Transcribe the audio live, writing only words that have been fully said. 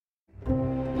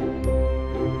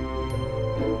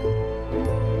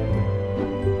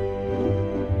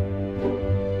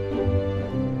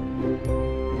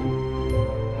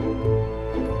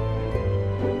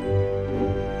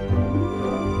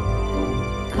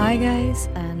Hi guys,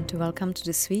 and welcome to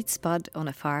the Sweet Spud on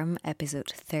a Farm,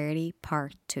 episode 30,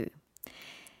 part 2.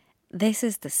 This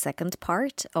is the second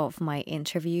part of my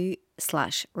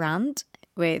interview/rant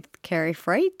with Kerry.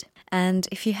 And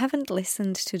if you haven't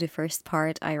listened to the first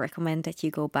part, I recommend that you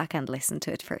go back and listen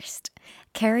to it first.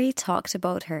 Kerry talked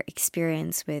about her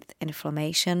experience with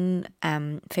inflammation,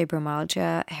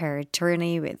 fibromyalgia, her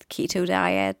journey with keto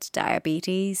diet,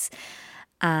 diabetes,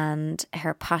 and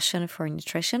her passion for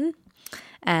nutrition.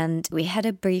 And we had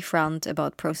a brief rant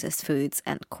about processed foods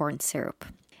and corn syrup.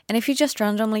 And if you just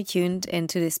randomly tuned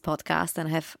into this podcast and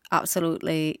have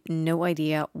absolutely no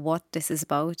idea what this is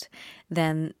about,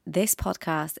 then this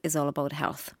podcast is all about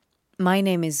health. My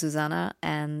name is Susanna,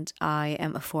 and I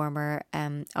am a former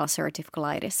ulcerative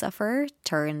colitis sufferer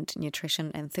turned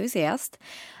nutrition enthusiast,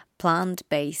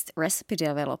 plant-based recipe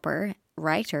developer,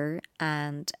 writer,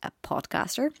 and a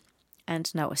podcaster,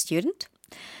 and now a student.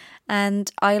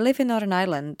 And I live in Northern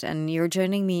Ireland, and you're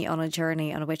joining me on a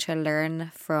journey on which I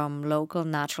learn from local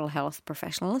natural health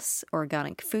professionals,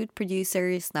 organic food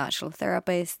producers, natural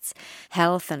therapists,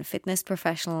 health and fitness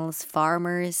professionals,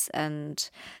 farmers, and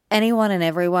anyone and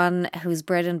everyone whose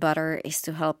bread and butter is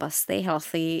to help us stay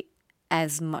healthy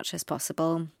as much as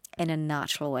possible in a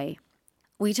natural way.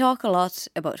 We talk a lot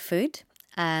about food,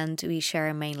 and we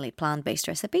share mainly plant-based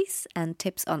recipes and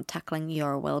tips on tackling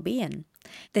your well-being.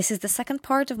 This is the second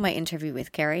part of my interview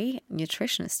with Kerry,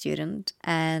 nutrition student,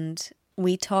 and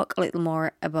we talk a little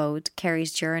more about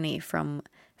Kerry's journey from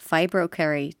Fibro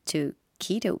Kerry to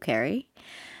Keto Kerry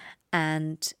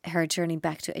and her journey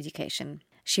back to education.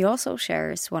 She also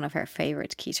shares one of her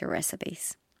favourite keto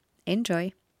recipes.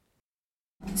 Enjoy!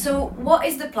 So what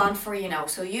is the plan for you now?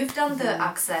 So you've done the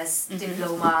Access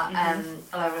Diploma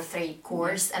level 3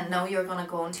 course, and now you're going to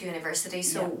go on to university.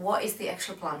 So what is the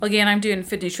actual plan? Well, again, I'm doing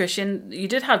food nutrition. You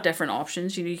did have different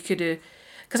options. You could do,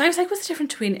 because I was like, what's the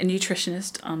difference between a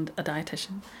nutritionist and a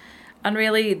dietitian? And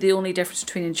really, the only difference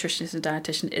between a nutritionist and a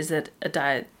dietitian is that a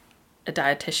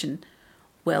dietitian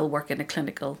will work in a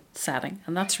clinical setting,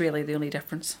 and that's really the only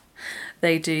difference.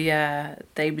 They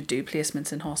would do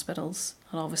placements in hospitals,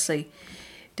 and obviously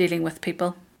dealing with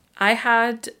people. I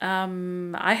had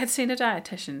seen a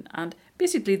dietitian, and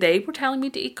basically they were telling me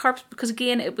to eat carbs because,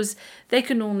 again,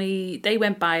 they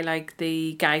went by like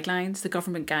the guidelines, the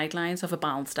government guidelines of a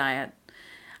balanced diet.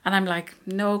 And I'm like,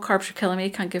 no, carbs are killing me,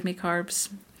 can't give me carbs.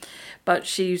 But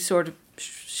she sort of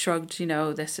shrugged,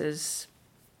 this is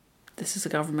a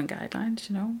government guidelines,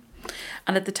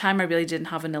 And at the time, I really didn't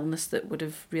have an illness that would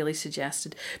have really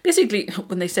suggested. Basically,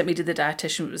 when they sent me to the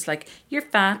dietitian, it was like, you're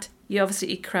fat, you obviously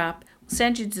eat crap. We'll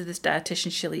send you to this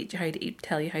dietitian, she'll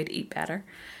tell you how to eat better.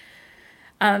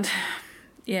 And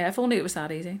yeah, if only it was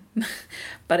that easy.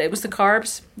 But it was the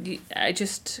carbs. I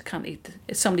just can't eat.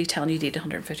 It's somebody telling you to eat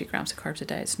 150 grams of carbs a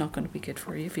day. It's not going to be good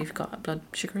for you if you've got blood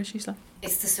sugar issues.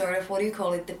 It's the sort of,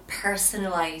 the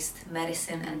personalised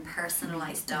medicine and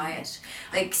personalised diet.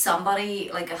 Like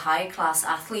somebody, like a high class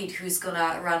athlete who's going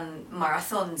to run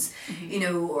marathons,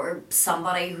 or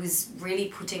somebody who's really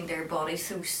putting their body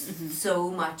through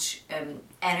so much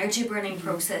energy burning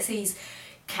processes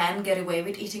can get away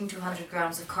with eating 200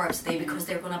 grams of carbs a day because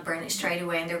they're going to burn it straight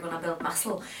away and they're going to build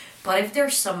muscle. But if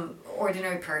there's some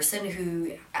ordinary person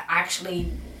who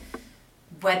actually,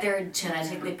 whether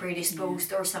genetically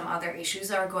predisposed or some other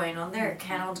issues are going on there,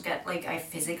 cannot get, I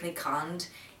physically can't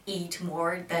eat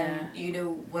more than,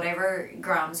 whatever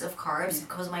grams of carbs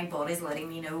because my body's letting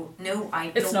me know, no, I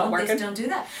don't want this, don't do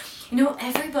that.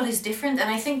 Everybody's different, and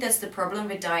I think that's the problem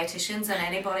with dietitians and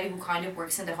anybody who kind of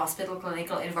works in the hospital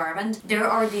clinical environment. There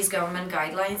are these government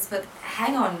guidelines, but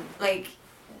hang on,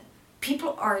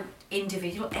 people are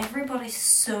individual. Everybody's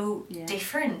so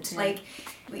different.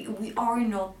 We are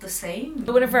not the same.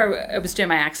 Whenever I was doing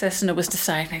my Access and I was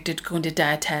deciding I did go into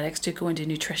dietetics, to go into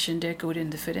nutrition, to go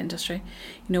into the food industry,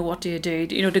 what do you do?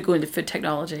 To go into food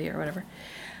technology or whatever.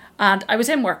 And I was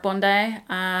in work one day,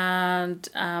 and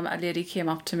a lady came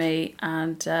up to me,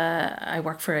 and I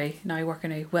work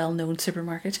in a well-known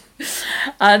supermarket,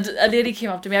 and a lady came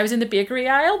up to me. I was in the bakery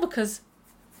aisle because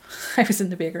I was in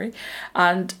the bakery,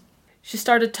 and she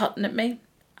started tutting at me.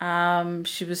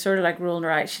 She was sort of rolling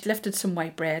her eyes. She'd lifted some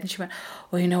white bread, and she went,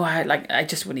 "Well, I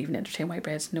just wouldn't even entertain white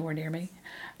bread. It's nowhere near me."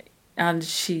 And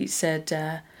she said,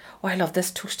 I love this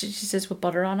toasted, she says, with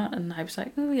butter on it. And I was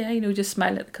like, oh yeah, just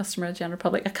smile at the customer in general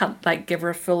public. I can't give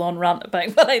her a full-on rant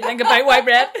about what I think about white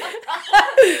bread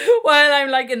while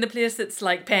I'm in the place that's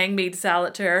paying me to sell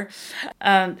it to her.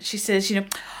 And she says,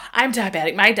 I'm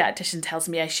diabetic. My dietitian tells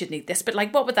me I shouldn't eat this, but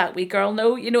what would that wee girl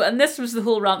know? And this was the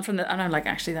whole rant from and I'm like,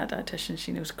 actually, that dietitian,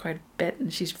 she knows quite a bit,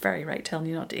 and she's very right telling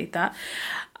you not to eat that.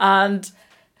 And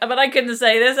But I couldn't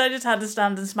say this. I just had to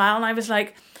stand and smile. And I was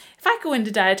like, if I go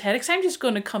into dietetics, I'm just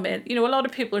going to come in. You know, a lot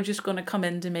of people are just going to come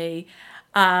into me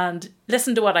and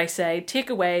listen to what I say, take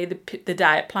away the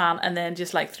diet plan, and then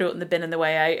just like throw it in the bin on the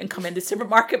way out and come into the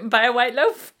supermarket and buy a white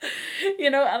loaf. You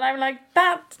know, and I'm like,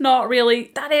 that's not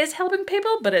really, that is helping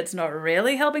people, but it's not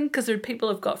really helping, because there are people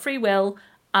who've got free will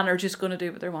and are just going to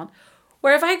do what they want.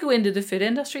 Where if I go into the food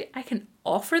industry, I can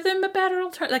offer them a better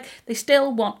alternative. Like, they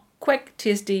still want quick,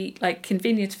 tasty, like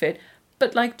convenience food,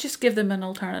 but like just give them an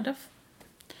alternative.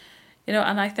 You know,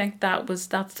 and I think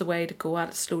that's the way to go at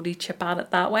it, slowly chip at it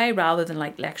that way, rather than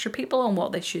like lecture people on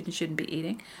what they should and shouldn't be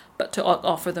eating, but to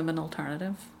offer them an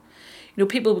alternative. You know,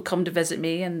 people would come to visit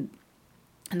me and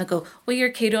they go, well,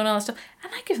 you're keto and all that stuff.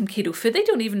 And I give them keto food. They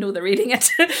don't even know they're eating it.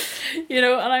 You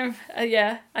know, and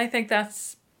I think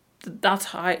that's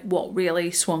what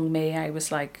really swung me. I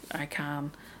was like, I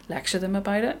can lecture them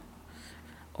about it,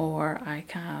 or I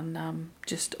can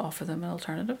just offer them an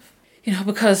alternative. You know,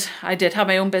 because I did have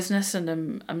my own business,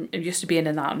 and I'm used to being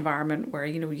in that environment where,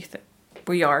 you know,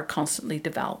 where you are constantly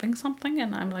developing something.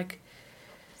 And I'm like,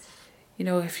 you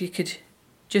know, if you could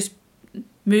just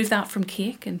move that from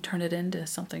cake and turn it into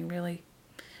something really,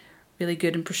 really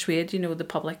good and persuade, you know, the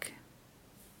public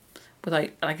without,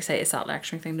 like I say, it's that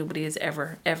lecturing thing. Nobody is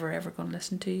ever going to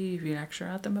listen to you if you lecture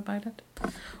at them about it,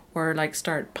 or like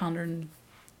start pandering.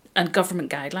 And government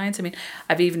guidelines. I mean,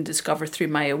 I've even discovered through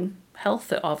my own health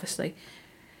that obviously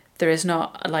there is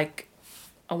not like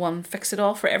a one fix it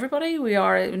all for everybody. We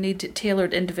need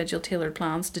individual tailored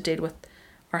plans to deal with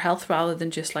our health, rather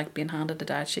than just like being handed a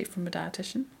diet sheet from a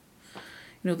dietitian.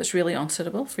 You know, that's really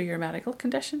unsuitable for your medical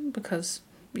condition, because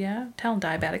telling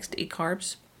diabetics to eat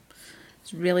carbs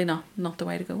is really not the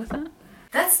way to go with that.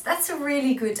 That's a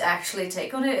really good actually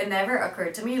take on it. It never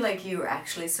occurred to me, like, you were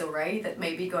actually so right that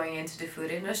maybe going into the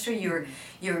food industry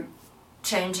you're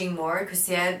changing more, because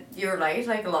you're right,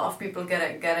 like a lot of people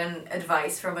get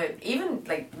advice from it, even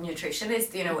like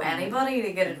nutritionists, you know, anybody,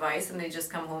 they get advice and they just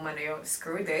come home and they go,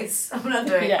 screw this, I'm not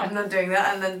doing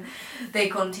that, and then they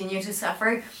continue to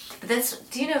suffer. But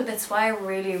that's why I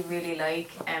really, really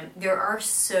like there are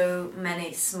so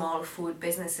many small food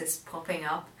businesses popping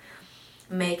up,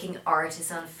 making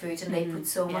artisan food, and they put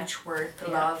so much work,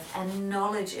 love and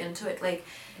knowledge into it. Like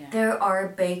there are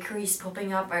bakeries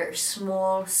popping up, or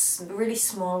really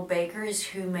small bakers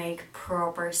who make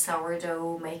proper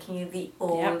sourdough, making it the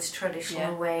old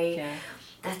traditional way.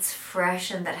 That's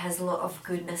fresh and that has a lot of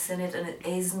goodness in it, and it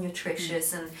is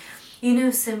nutritious, and you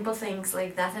know, simple things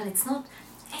like that. And it's not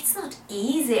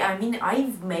easy. I mean,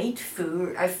 I've made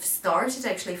food. I've started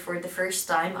actually for the first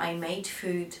time. I made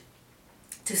food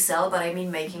to sell, but I mean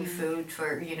making food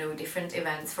for, you know, different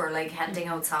events, for like handing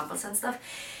out samples and stuff.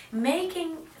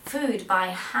 Making food by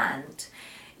hand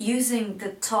using the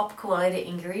top quality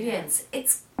ingredients,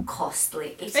 it's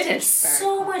costly. It takes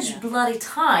so much bloody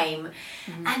time,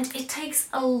 and it takes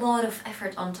a lot of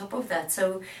effort on top of that.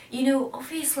 So, you know,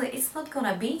 obviously it's not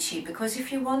gonna be cheap, because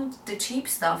if you want the cheap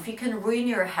stuff, you can ruin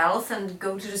your health and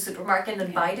go to the supermarket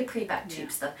and buy the pre-packed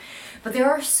cheap stuff. But there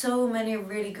are so many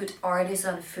really good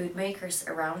artisan food makers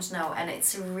around now, and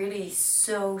it's really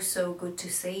so good to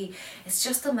see. It's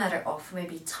just a matter of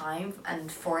maybe time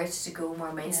and for it to go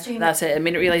more mainstream. That's it. I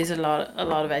mean, it really is a lot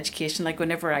of education. Like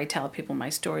whenever I tell people my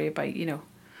story about, you know,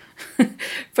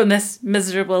 from this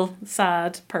miserable,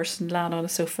 sad person lying on a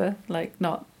sofa, like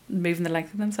not moving the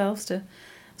length of themselves, to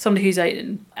somebody who's out,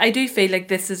 and I do feel like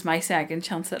this is my second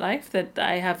chance at life, that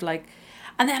I have like.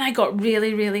 And then I got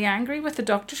really, really angry with the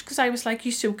doctors, because I was like,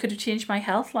 you so could have changed my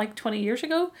health like 20 years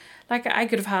ago. Like I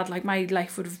could have had, like, my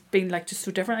life would have been like just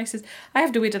so different. I said, I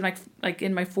have to wait till like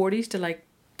in my 40s to like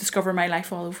discover my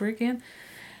life all over again.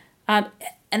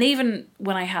 And even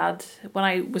when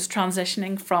I was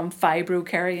transitioning from fibro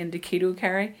Kerry into keto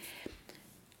Kerry,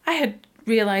 I had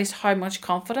realised how much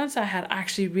confidence I had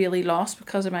actually really lost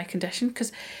because of my condition,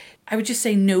 because I would just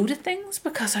say no to things,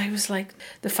 because I was like,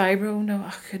 the fibro, no,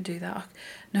 I couldn't do that,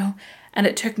 no. And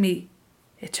it took me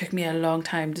a long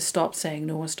time to stop saying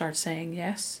no and start saying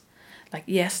yes. Like,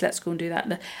 yes, let's go and do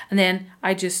that. And then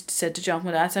I just said to John,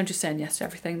 I'm just saying yes to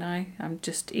everything now. I'm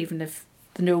just, even if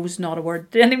the no's not a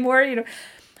word anymore, you know.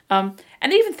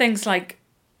 And even things like,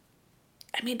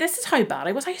 I mean, this is how bad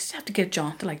I was. I used to have to get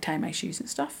John to like tie my shoes and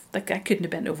stuff. Like I couldn't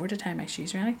have bent over to tie my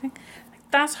shoes or anything. Like,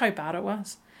 that's how bad it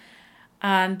was.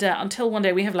 And until one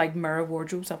day we have like mirror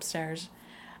wardrobes upstairs,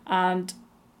 and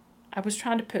I was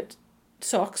trying to put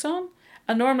socks on,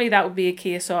 and normally that would be a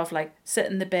case of like sit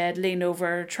in the bed, lean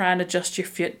over, try and adjust your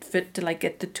foot to like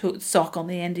get the sock on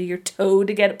the end of your toe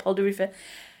to get it pulled over your foot.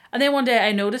 And then one day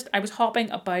I noticed I was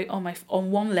hopping about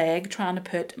on one leg, trying to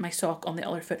put my sock on the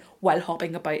other foot while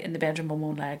hopping about in the bedroom on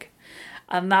one leg.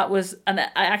 And I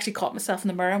actually caught myself in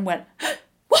the mirror and went,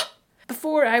 what?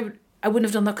 Before I wouldn't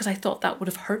have done that because I thought that would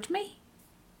have hurt me.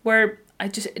 Where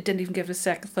it didn't even give it a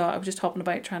second thought. I was just hopping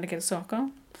about trying to get a sock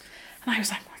on. And I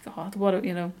was like, oh my God,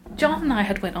 Jonathan and I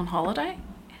had went on holiday.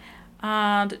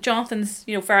 And Jonathan's,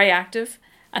 very active.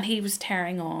 And he was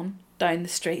tearing on down the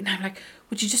street. And I'm like,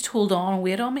 would you just hold on and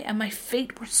wait on me? And my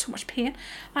feet were in so much pain. And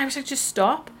I was like, just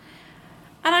stop.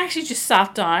 And I actually just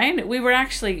sat down. We were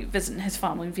actually visiting his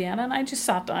family in Vienna. And I just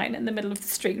sat down in the middle of the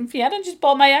street in Vienna and just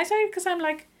bawled my eyes out. Because I'm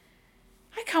like,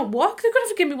 I can't walk. They're going to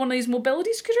have to give me one of these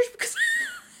mobility scooters because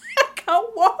I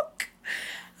can't walk.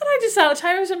 And I just sat at the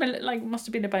time. I was must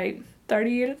have been about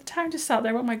 30 years at the time. Just sat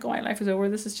there. Oh my God, life is over.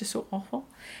 This is just so awful.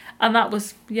 And that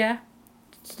was, to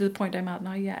the point I'm at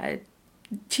now.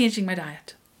 Changing my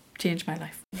diet. Changed my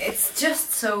life. It's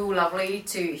just so lovely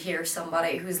to hear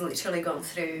somebody who's literally gone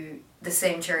through the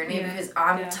same journey because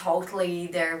I'm totally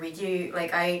there with you.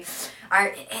 Like and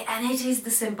it is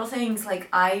the simple things. Like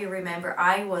I remember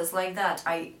I was like that.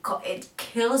 It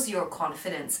kills your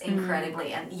confidence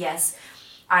incredibly. And yes,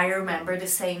 I remember the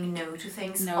saying no to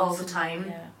things all the time.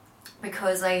 Yeah.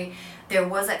 Because there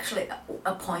was actually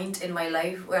a point in my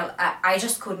life where I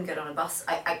just couldn't get on a bus.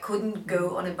 I couldn't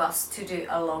go on a bus to do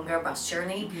a longer bus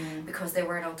journey because there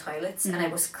were no toilets and I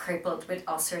was crippled with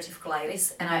ulcerative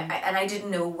colitis and I didn't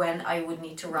know when I would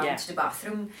need to run to the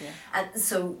bathroom. Yeah. And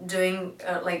so doing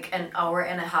an hour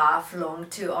and a half long,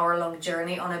 2 hour long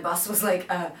journey on a bus was like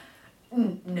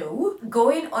no.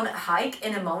 Going on a hike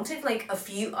in a mountain, like a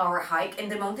few hour hike in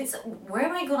the mountains, where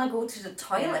am I gonna go to the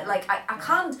toilet? Like I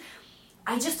can't.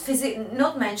 I just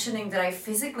not mentioning that I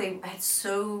physically had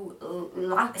such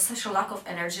a lack of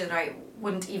energy that I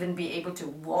wouldn't even be able to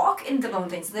walk in the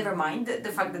mountains. Never mind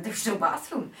the fact that there's no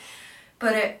bathroom.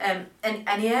 But and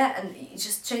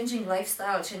just changing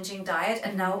lifestyle, changing diet,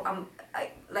 and now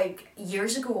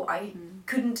years ago I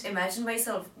couldn't imagine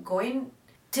myself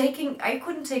I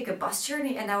couldn't take a bus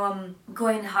journey, and now I'm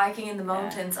going hiking in the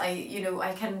mountains.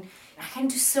 I can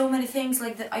do so many things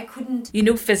like that I couldn't.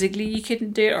 Physically you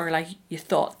couldn't do it, or like you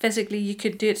thought physically you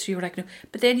could do it, so you were like, no.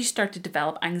 But then you start to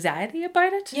develop anxiety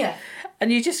about it. Yeah.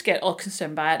 And you just get all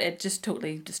consumed by it. It just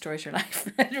totally destroys your life.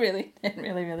 It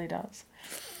really does.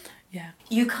 Yeah.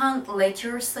 You can't let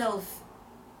yourself,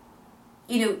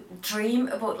 dream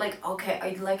about like, okay,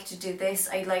 I'd like to do this,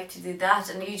 I'd like to do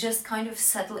that, and you just kind of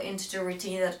settle into the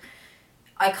routine that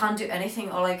I can't do anything.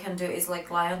 All I can do is like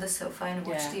lie on the sofa and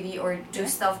watch TV or do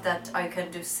stuff that I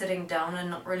can do sitting down and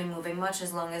not really moving much,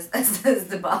 as long as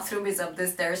the bathroom is up the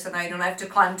stairs and I don't have to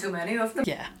climb too many of them.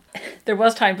 Yeah. There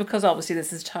was time, because obviously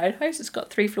this is a child house, it's got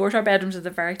 3 floors, our bedroom's at the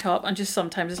very top, and just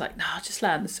sometimes it's like, no, just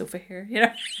lie on the sofa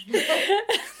here,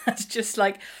 That's just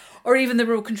like, or even the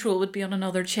remote control would be on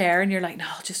another chair and you're like, no,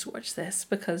 I'll just watch this,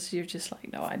 because you're just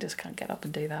like, no, I just can't get up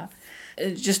and do that.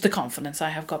 It's just the confidence I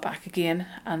have got back again,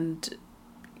 and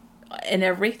in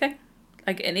everything,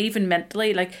 and even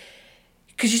mentally,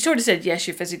 because you sort of said, yes,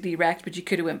 you're physically wrecked, but you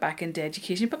could have went back into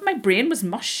education, but my brain was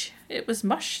mush. It was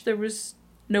mush. There was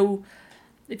no,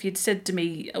 if you'd said to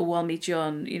me, oh, I'll meet you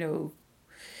on,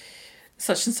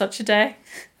 such and such a day,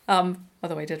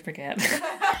 although I did forget.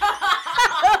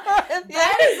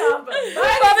 That example.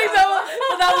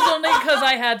 But that was only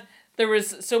because there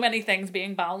was so many things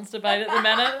being balanced about it at the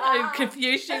minute. I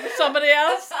confused you with somebody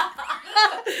else.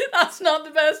 That's not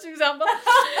the best example.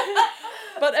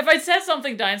 But if I'd said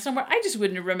something down somewhere, I just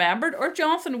wouldn't have remembered. Or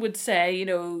Jonathan would say,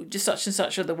 just such and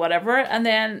such or the whatever. And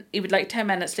then he would 10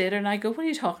 minutes later and I go, what are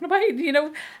you talking about?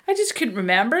 I just couldn't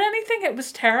remember anything. It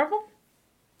was terrible.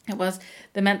 It was.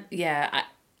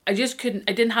 I just couldn't,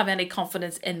 I didn't have any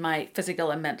confidence in my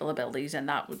physical and mental abilities, and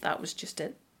that was just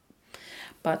it.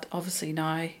 But obviously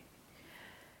now,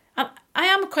 I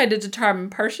am quite a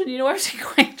determined person, I'm actually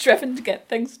quite driven to get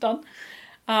things done.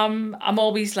 I'm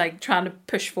always trying to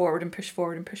push forward and push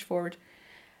forward and push forward.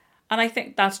 And I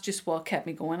think that's just what kept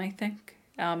me going, I think.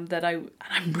 I'm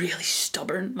really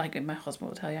stubborn, my husband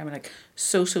will tell you, I'm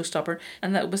so stubborn.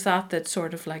 And that was that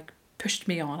sort of pushed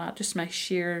me on at just my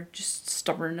sheer just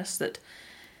stubbornness that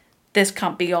this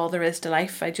can't be all there is to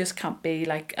life. I just can't be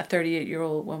a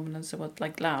 38-year-old woman and so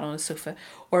lying on a sofa,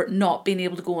 or not being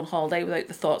able to go on holiday without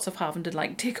the thoughts of having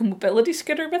to take a mobility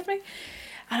scooter with me.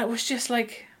 And it was just I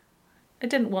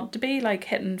didn't want to be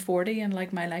hitting 40 and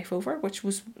my life over, which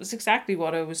was exactly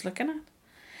what I was looking at.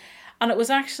 And it was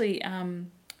actually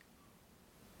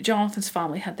Jonathan's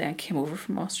family had then came over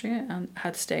from Austria and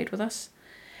had stayed with us,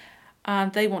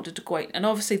 and they wanted to go out, and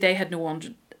obviously they had no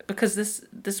one, because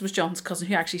this was John's cousin,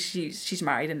 who actually she's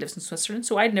married and lives in Switzerland.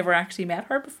 So I'd never actually met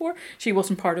her before. She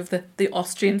wasn't part of the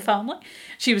Austrian family.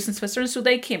 She was in Switzerland, so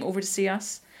they came over to see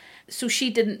us. So she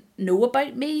didn't know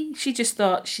about me. She just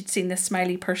thought she'd seen this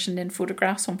smiley person in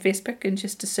photographs on Facebook and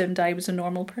just assumed I was a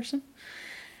normal person.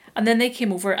 And then they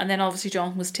came over, and then obviously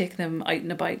John was taking them out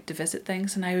and about to visit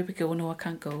things, and I would go, no, I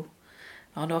can't go.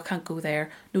 Oh, no, I can't go there.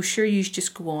 No, sure, you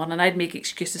just go on. And I'd make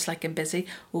excuses like I'm busy.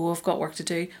 Oh, I've got work to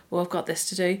do. Oh, I've got this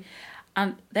to do.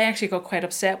 And they actually got quite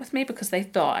upset with me because they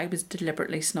thought I was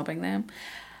deliberately snubbing them.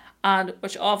 And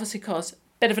which obviously caused a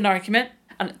bit of an argument.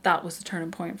 And that was the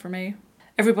turning point for me.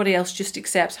 Everybody else just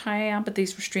accepts how I am, but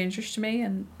these were strangers to me,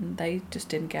 and they just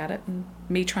didn't get it. And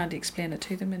me trying to explain it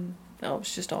to them, and it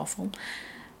was just awful.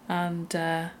 And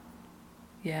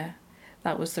yeah,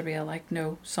 that was the real, like,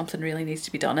 no, something really needs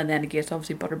to be done. And then again,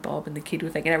 obviously Butter Bob and the keto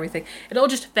thing and everything. It all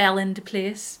just fell into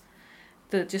place,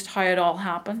 just how it all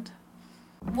happened.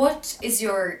 What is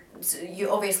your... So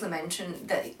you obviously mentioned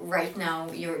that right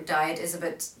now your diet is a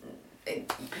bit...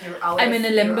 I'm in a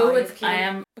limbo with I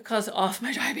am because of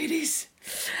my diabetes.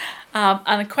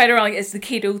 And quite ironically, it's the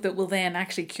keto that will then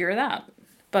actually cure that.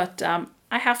 But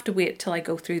I have to wait till I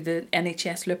go through the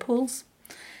NHS loopholes.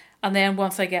 And then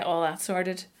once I get all that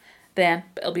sorted, then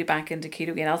it'll be back into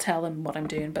keto again. I'll tell them what I'm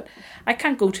doing. But I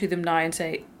can't go to them now and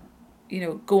say,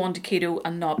 go on to keto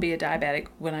and not be a diabetic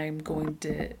when I'm going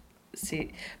to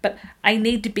see. But I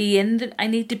need to be in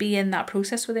that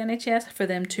process with NHS for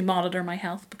them to monitor my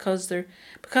health because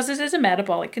this is a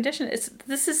metabolic condition.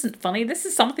 This isn't funny. This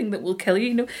is something that will kill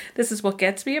you. This is what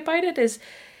gets me about it is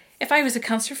if I was a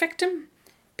cancer victim,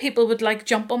 people would like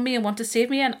jump on me and want to save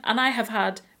me, and I have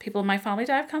had people in my family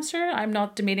die of cancer. I'm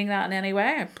not demeaning that in any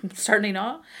way. I'm certainly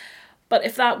not. But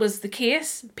if that was the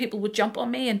case, people would jump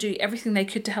on me and do everything they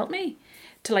could to help me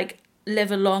to like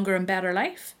live a longer and better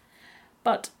life.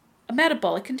 But a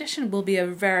metabolic condition will be a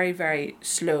very, very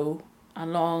slow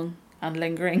and long and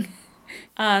lingering.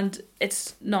 And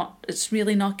it's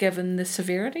really not given the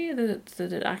severity that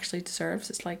it actually deserves.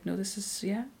 It's like, no, this is,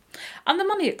 yeah. And the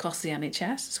money it costs the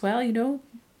NHS as well, at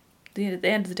the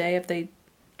end of the day, if they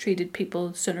treated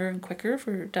people sooner and quicker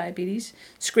for diabetes,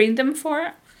 screened them for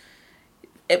it,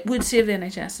 it would save the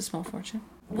NHS a small fortune.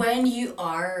 When you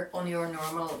are on your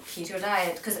normal keto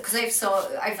diet, because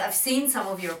I've seen some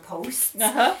of your posts,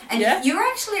 and you're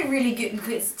actually really good.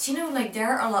 Because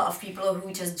there are a lot of people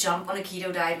who just jump on a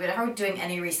keto diet without doing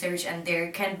any research, and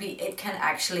it can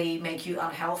actually make you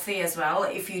unhealthy as well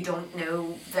if you don't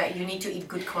know that you need to eat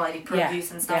good quality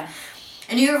produce and stuff. Yeah.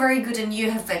 And you're very good, and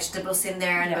you have vegetables in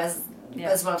there, and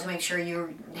as well to make sure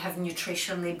you have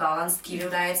nutritionally balanced keto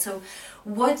diet. So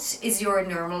what is your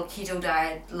normal keto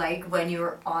diet like when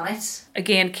you're on it?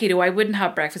 Again, keto, I wouldn't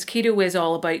have breakfast. Keto is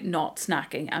all about not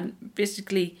snacking and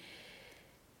basically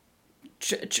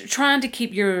trying to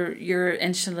keep your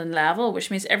insulin level,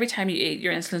 which means every time you eat,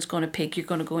 your insulin's going to peak, you're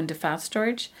going to go into fat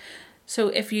storage. So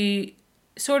if you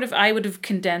I would have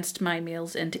condensed my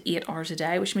meals into 8 hours a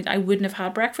day, which means I wouldn't have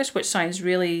had breakfast, which sounds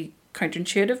really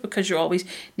counterintuitive because you always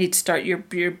need to start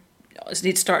need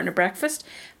to start in a breakfast,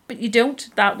 but you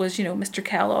don't. That was Mr.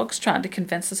 Kellogg's trying to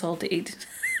convince us all to eat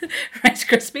Rice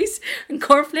Krispies and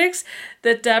cornflakes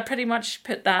that pretty much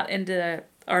put that into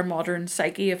our modern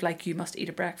psyche of like you must eat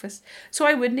a breakfast. So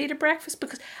I wouldn't eat a breakfast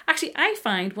because actually I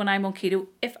find when I'm on keto,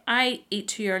 if I eat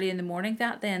too early in the morning,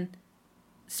 that then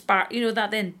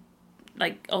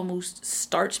like almost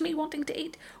starts me wanting to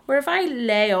eat. Where if I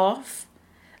lay off,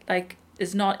 like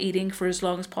is not eating for as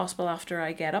long as possible after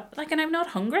I get up, like, and I'm not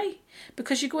hungry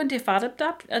because you go into fat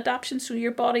adaptation, so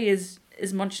your body is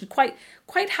munching quite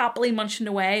happily munching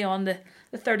away on the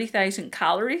 30,000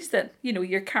 calories that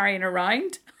you're carrying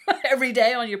around every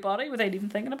day on your body without even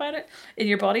thinking about it in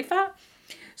your body fat.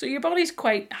 So your body's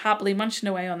quite happily munching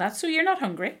away on that, so you're not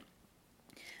hungry.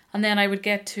 And then I would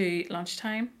get to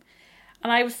lunchtime.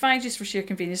 And I would find, just for sheer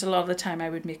convenience, a lot of the time I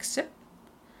would make soup.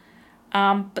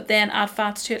 But then add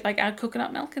fats to it, like add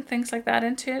coconut milk and things like that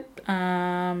into it.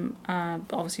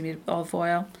 Obviously made with olive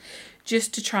oil,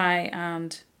 just to try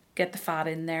and get the fat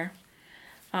in there.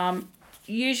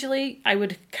 Usually I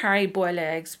would carry boiled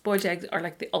eggs. Boiled eggs are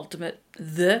like the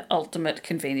ultimate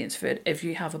convenience food. If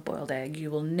you have a boiled egg, you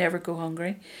will never go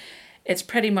hungry. It's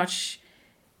pretty much...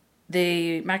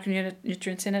 the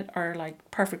macronutrients in it are like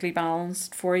perfectly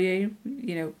balanced for you.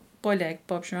 Boiled egg,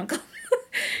 Bob's your uncle.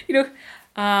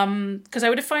 Because I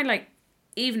would have found like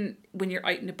even when you're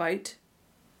out and about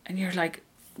and you're like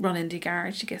run into a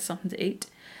garage to get something to eat,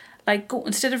 like go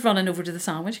instead of running over to the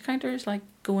sandwich counters, like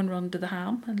go and run to the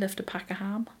ham and lift a pack of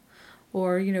ham,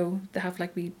 or they have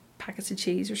like wee packets of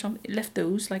cheese or something. Lift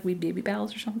those like wee Baby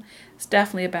Bells or something. It's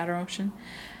definitely a better option.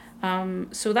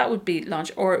 So that would be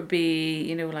lunch, or it would be,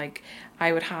 you know, like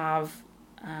I would have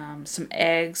some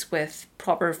eggs with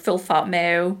proper full fat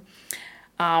mayo,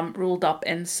 rolled up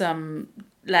in some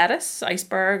lettuce,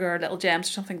 iceberg or little gems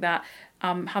or something like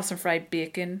that. Have some fried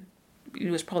bacon. You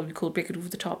know, it's probably cold bacon over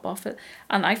the top of it.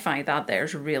 And I find that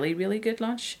there's really, really good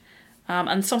lunch.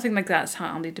 And something like that is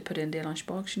handy to put into a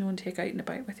lunchbox, you know, and take out and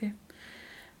about with you.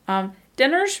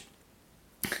 Dinners,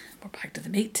 we're back to the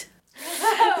meat.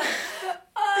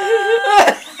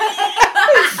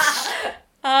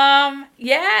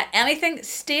 Yeah, anything,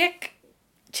 steak,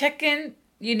 chicken,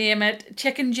 you name it,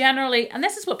 chicken generally. And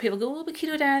this is what people go, oh, but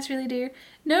keto diet's really dear.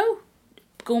 No,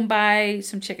 go and buy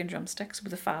some chicken drumsticks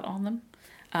with the fat on them.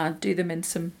 Do them in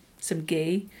some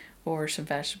ghee or some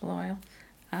vegetable oil,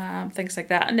 things like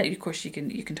that. And then, of course, you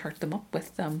can tart them up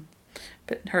with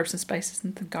putting herbs and spices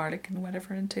and garlic and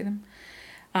whatever into them.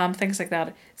 Things like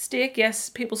that. Steak, yes,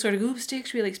 people sort of go, oh,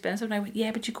 steak's really expensive. And I went,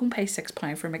 yeah, but you go and pay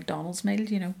 £6 for a McDonald's meal,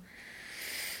 you know.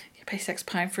 You pay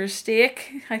 £6 for a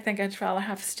steak. I think I'd rather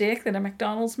have a steak than a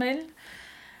McDonald's meal.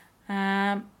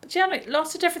 But generally,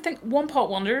 lots of different things. One Pot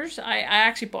Wonders. I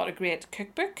actually bought a great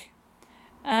cookbook.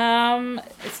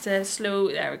 It's a slow,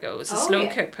 there we go. It's a slow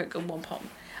cookbook on One Pot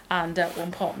and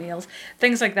One Pot meals.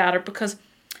 Things like that are because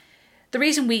the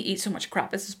reason we eat so much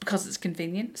crap is because it's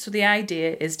convenient. So the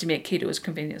idea is to make keto as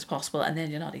convenient as possible, and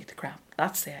then you not eat the crap.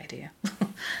 That's the idea.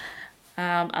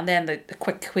 And then the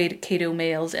quick keto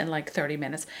meals in like 30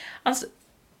 minutes. And so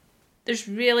there's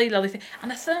really lovely things.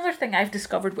 And another thing I've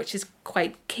discovered, which is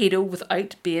quite keto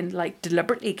without being like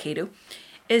deliberately keto,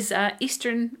 is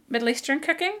Middle Eastern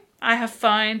cooking. I have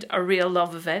found a real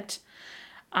love of it.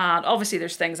 And obviously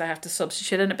there's things I have to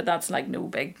substitute in it, but that's like no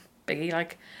biggie.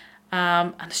 Like.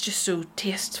 And it's just so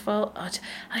tasteful. And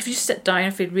if you just sit down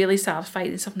and feel really satisfied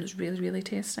in something that's really, really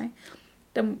tasty,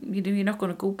 then you know you're not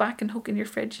going to go back and hook in your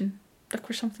fridge and look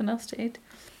for something else to eat.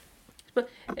 But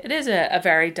it is a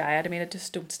varied diet. I mean, I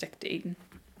just don't stick to eating.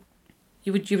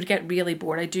 You would get really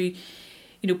bored. I do,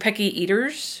 you know, picky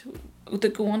eaters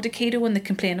that go on to keto and they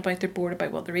complain about they're bored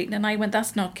about what they're eating. And I went,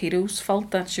 that's not keto's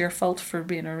fault. That's your fault for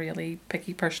being a really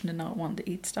picky person and not wanting to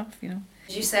eat stuff, you know.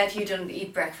 You said you don't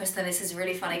eat breakfast, and this is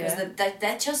really funny because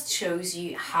that just shows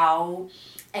you how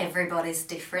everybody's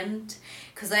different.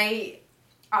 Because I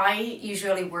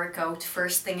usually work out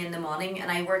first thing in the morning, and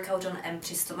I work out on an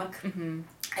empty stomach. Mm-hmm.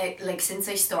 Since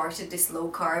I started this low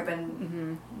carb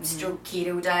and stroke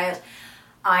keto diet,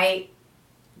 I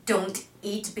don't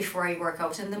eat before I work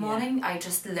out in the morning. I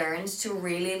just learned to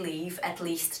really leave at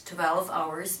least 12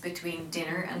 hours between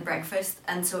dinner and breakfast,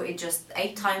 and so it just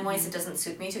time wise it doesn't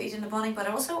suit me to eat in the morning. But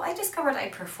also I discovered I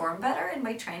perform better in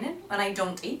my training when I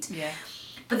don't eat. Yeah.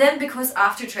 But then because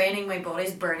after training my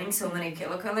body's burning so many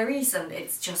kilocalories and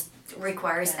it's just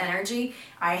requires energy,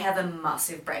 I have a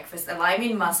massive breakfast. And I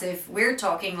mean massive, we're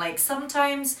talking like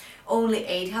sometimes only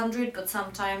 800, but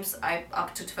sometimes I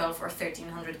up to 12 or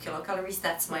 1300 kilocalories.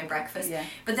 That's my breakfast. Yeah.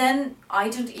 But then I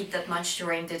don't eat that much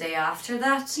during the day after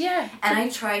that. Yeah. And I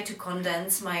try to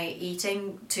condense my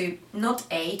eating to not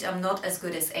 8, I'm not as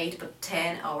good as 8, but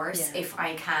 10 hours if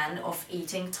I can of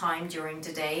eating time during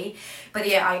the day. But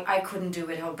yeah, I couldn't do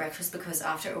without breakfast because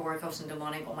after a workout in the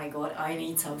morning, oh my god, I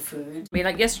need some food. I mean,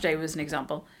 like yesterday was an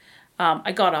example.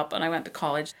 I got up and I went to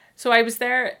college. So I was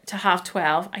there to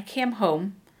 12:30. I came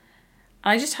home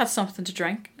and I just had something to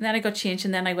drink. And then I got changed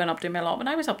and then I went up to my allotment.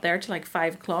 I was up there till like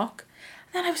 5 o'clock.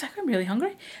 And then I was like, I'm really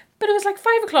hungry. But it was like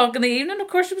 5 o'clock in the evening. Of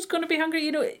course I was going to be hungry.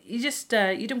 You know, you just,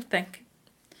 you don't think.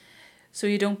 So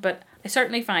you don't. But I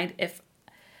certainly find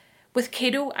with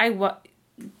keto, I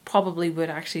probably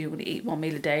would actually only eat one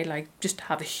meal a day. Like just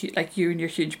have like you and your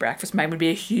huge breakfast. Mine would be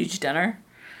a huge dinner.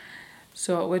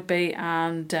 So it would be,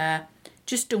 and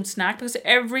just don't snack because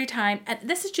every time, and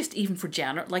this is just even for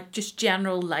general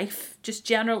life, just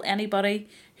general anybody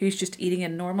who's just eating a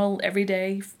normal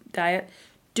everyday diet,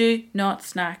 do not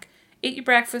snack. Eat your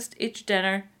breakfast, eat your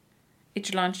dinner,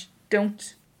 eat your lunch.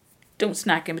 Don't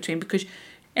snack in between because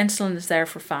insulin is there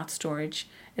for fat storage.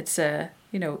 It's it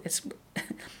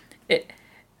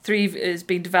is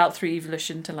being developed through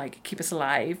evolution to like keep us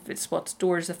alive. It's what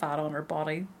stores the fat on our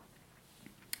body.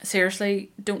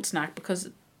 Seriously, don't snack because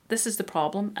this is the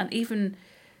problem. And even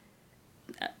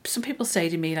some people say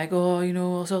to me like, oh, you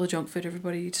know, it's all the junk food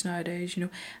everybody eats nowadays, you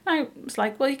know. And I was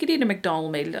like, well, you could eat a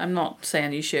McDonald's meal. I'm not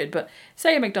saying you should, but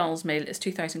say a McDonald's meal is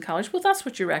 2,000 calories. Well, that's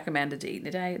what you're recommended to eat in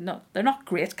a day. They're not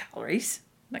great calories,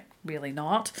 like really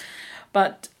not.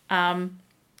 But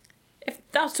if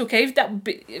that's okay, that would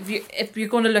be if you're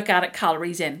going to look at it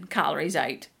calories in, calories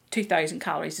out. 2,000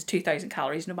 calories is 2,000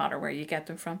 calories no matter where you get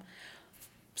them from.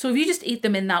 So if you just eat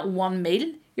them in that one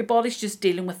meal, your body's just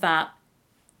dealing with that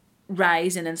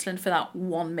rise in insulin for that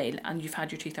one meal and you've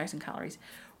had your 2,000 calories.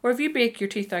 Or if you break your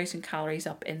 2,000 calories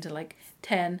up into like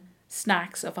 10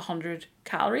 snacks of 100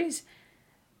 calories,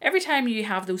 every time you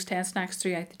have those 10 snacks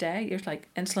throughout the day, you're like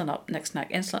insulin up, next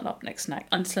snack, insulin up, next snack,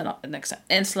 insulin up, next snack,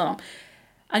 insulin up.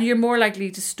 And you're more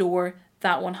likely to store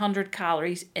that 100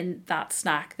 calories in that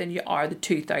snack than you are the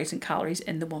 2,000 calories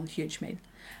in the one huge meal.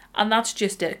 And that's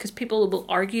just it, because people will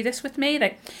argue this with me.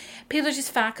 Like, people are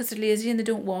just fat because they're lazy and they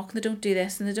don't walk and they don't do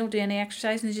this and they don't do any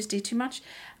exercise and they just eat too much.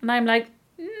 And I'm like,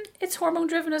 it's hormone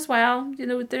driven as well. You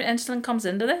know, the insulin comes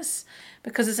into this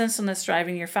because it's insulin that's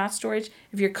driving your fat storage.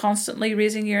 If you're constantly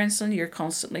raising your insulin, you're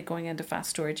constantly going into fat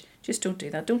storage. Just don't do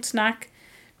that. Don't snack.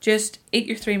 Just eat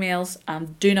your 3 meals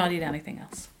and do not eat anything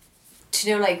else. Do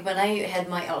you know, like when I had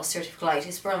my ulcerative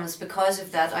colitis problems, because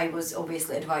of that, I was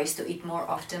obviously advised to eat more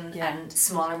often and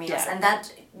smaller meals. Yeah. And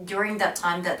that, during that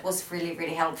time, that was really,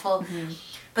 really helpful.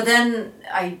 But then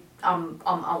I'm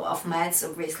off meds,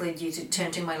 obviously, due to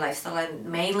changing my lifestyle and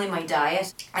mainly my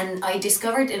diet. And I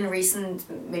discovered in recent,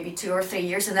 maybe 2 or 3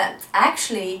 years, and that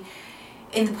actually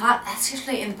in the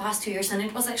past 2 years, and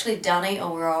it was actually Danny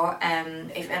O'Rourke.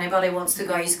 If anybody wants to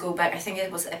guys go back, I think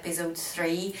it was episode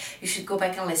 3, you should go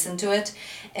back and listen to it.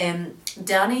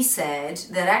 Danny said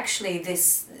that actually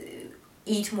this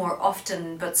eat more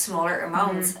often but smaller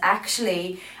amounts,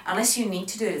 actually, unless you need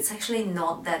to do it, it's actually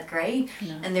not that great.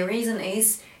 No. And the reason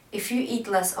is, if you eat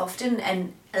less often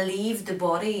and leave the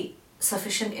body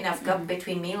sufficient enough gap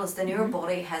between meals, then your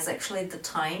body has actually the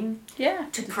time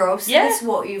to process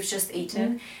what you've just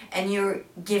eaten, and you're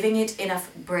giving it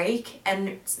enough break, and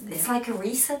it's like a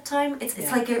reset time.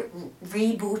 It's like a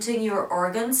rebooting your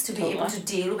organs to be able to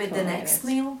deal with the next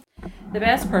meal. The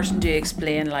best person to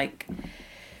explain like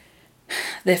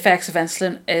the effects of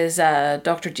insulin is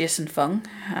Dr. Jason Fung,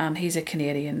 and he's a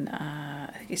Canadian,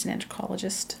 I think he's an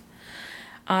endocrinologist.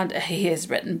 And he has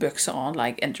written books on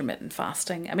like intermittent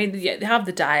fasting. I mean, they have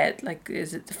the diet, like,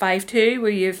 is it the 5-2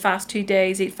 where you fast 2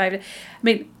 days, eat 5 days? I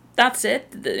mean, that's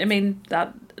it. I mean,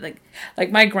 that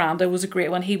like my granda was a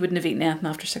great one. He wouldn't have eaten anything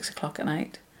after 6 o'clock at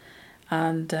night,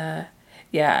 and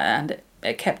and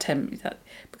it kept him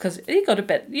because he got a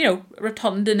bit, you know,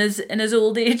 rotund in his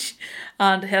old age,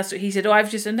 and he said, "Oh,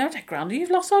 I've just," and they're like, "Granda,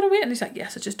 you've lost a lot of weight," and he's like,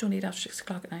 "Yes, I just don't eat after 6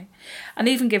 o'clock at night," and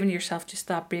even giving yourself just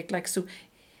that break, like so.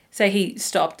 Say he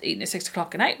stopped eating at 6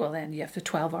 o'clock at night, well then you have the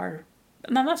 12-hour,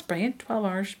 and that's brilliant, 12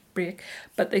 hours break.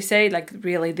 But they say like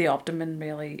really the optimum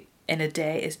really in a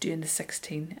day is doing the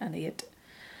 16 and 8.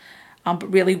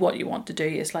 But really what you want to do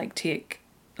is like take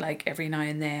like every now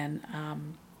and then,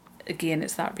 again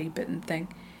it's that rebooting thing,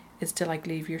 is to like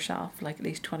leave yourself like at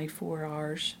least 24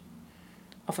 hours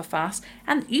of a fast.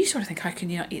 And you sort of think, how can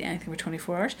you not eat anything for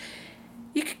 24 hours?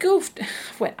 You could go,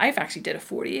 well, I've actually did a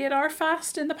 48-hour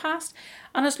fast in the past,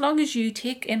 and as long as you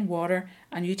take in water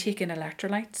and you take in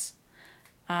electrolytes,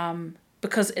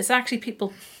 because it's actually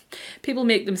people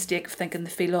make the mistake of thinking they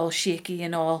feel all shaky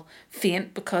and all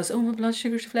faint because, oh, my blood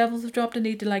sugar levels have dropped, I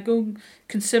need to like go and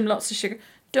consume lots of sugar.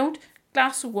 Don't.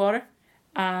 Glass of water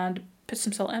and put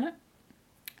some salt in it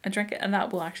and drink it, and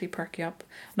that will actually perk you up.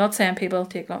 I'm not saying people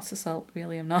take lots of salt,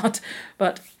 really I'm not,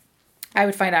 but I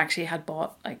would find I actually had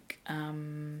bought like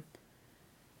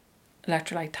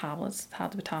electrolyte tablets that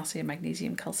had the potassium,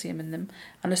 magnesium, calcium in them,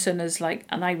 and as soon as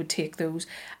and I would take those,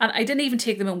 and I didn't even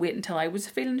take them and wait until I was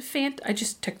feeling faint. I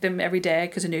just took them every day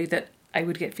because I knew that I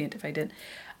would get faint if I did.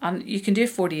 And you can do a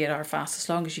 48-hour fast as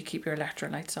long as you keep your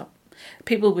electrolytes up.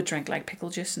 People would drink like pickle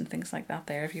juice and things like that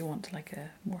there if you want like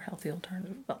a more healthy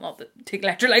alternative. Well, not that take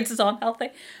electrolytes is unhealthy,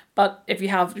 but if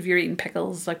you're eating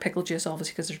pickles, like pickle juice,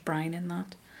 obviously because there's brine in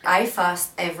that. I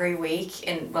fast every week,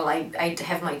 and well, I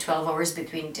have my 12 hours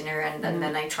between dinner and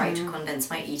then I try to condense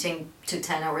my eating to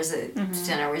 10 hours a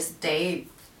day,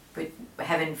 with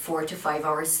having 4 to 5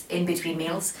 hours in between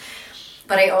meals.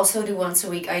 But I also do once a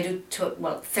week. I do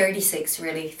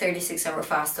 36-hour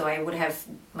fast. So I would have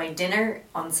my dinner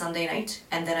on Sunday night,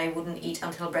 and then I wouldn't eat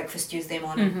until breakfast Tuesday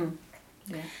morning.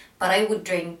 Yeah. But I would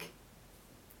drink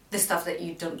the stuff that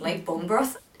you don't like, bone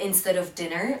broth, instead of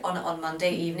dinner on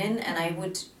Monday evening, and I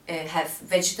would have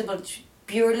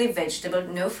purely vegetable,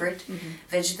 no fruit,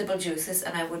 vegetable juices,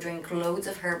 and I would drink loads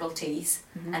of herbal teas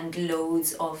and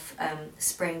loads of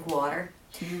spring water,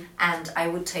 and I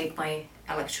would take my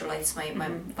electrolytes, my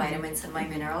vitamins and my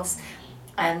minerals.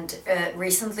 And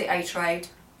recently I tried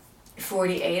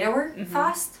 48-hour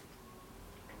fast,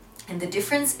 And the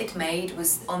difference it made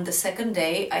was on the second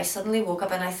day, I suddenly woke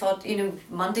up and I thought,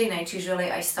 Monday night usually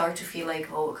I start to feel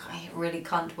like, oh, I really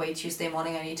can't wait Tuesday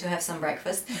morning, I need to have some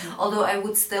breakfast. Mm-hmm. Although I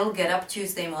would still get up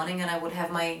Tuesday morning and I would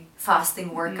have my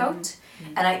fasting workout.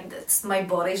 Mm-hmm. And my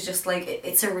body's just like,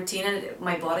 it's a routine, and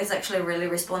my body's actually really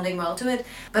responding well to it.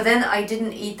 But then I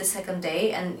didn't eat the second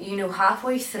day, and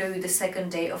halfway through the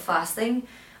second day of fasting,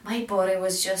 my body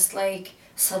was just like,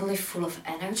 suddenly full of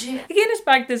energy. Again, it's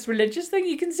back to this religious thing.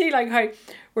 You can see like how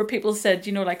where people said,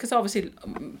 because obviously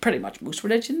pretty much most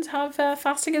religions have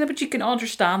fasting in it, but you can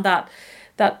understand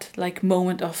that like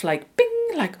moment of like bing,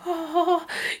 like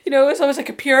it's always like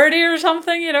a purity or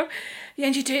something, Yeah,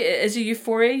 and you do, as a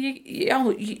euphoria,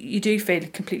 you do feel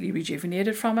completely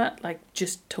rejuvenated from it, like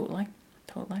just totally.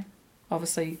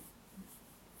 Obviously,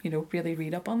 really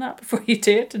read up on that before you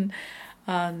do it, and.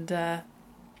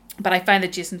 But I find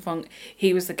that Jason Fung,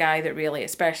 he was the guy that really,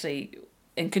 especially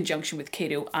in conjunction with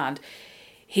keto, and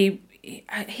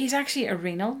he's actually a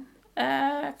renal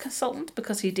consultant,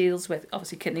 because he deals with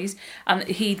obviously kidneys, and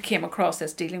he came across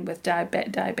this dealing with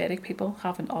diabetic people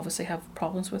obviously have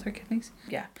problems with their kidneys.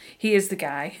 Yeah, he is the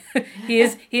guy. he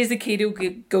is the keto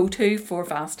go-to for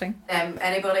fasting.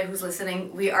 Anybody who's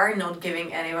listening, we are not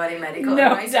giving anybody medical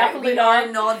advice. No, definitely we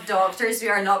are not doctors. We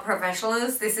are not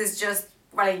professionals. This is just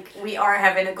like, we are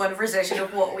having a conversation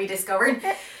of what we discovered.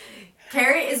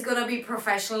 Kerry is going to be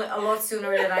professional a lot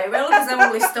sooner than I will, because I'm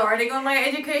only starting on my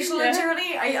educational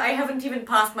journey. I haven't even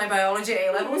passed my biology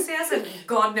A-levels yet, and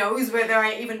God knows whether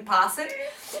I even pass it.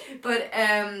 But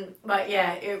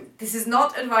yeah, this is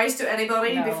not advice to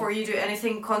anybody. No. Before you do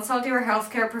anything, consult your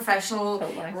healthcare professional,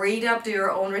 read up, do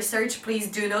your own research. Please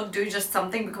do not do just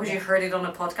something because you heard it on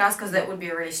a podcast, because that would be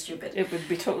really stupid. It would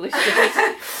be totally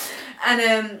stupid.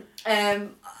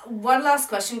 And one last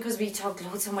question, because we talked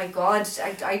loads. Oh my God,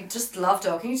 I just love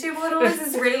talking to you about all this.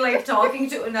 It's really like talking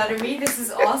to another me. This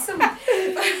is awesome.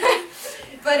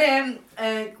 But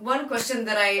one question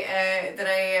that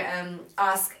I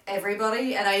ask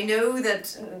everybody, and I know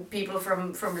that people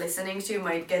from listening to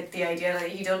might get the idea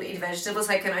that you don't eat vegetables.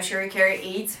 I can assure you, Kerry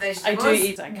eats vegetables. I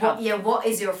do eat. What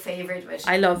is your favourite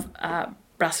vegetable? I love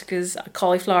brassicas,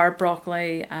 cauliflower,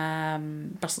 broccoli,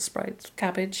 Brussels sprouts,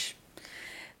 cabbage.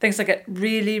 Things like it,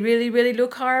 really, really, really low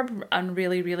carb and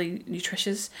really, really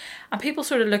nutritious. And people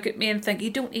sort of look at me and think, you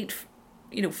don't eat,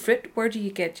 fruit. Where do you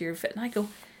get your fruit? And I go,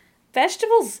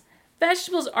 vegetables.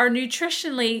 Vegetables are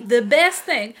nutritionally the best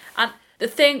thing. And the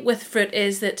thing with fruit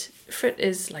is that fruit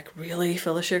is like really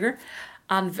full of sugar.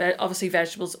 And obviously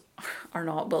vegetables are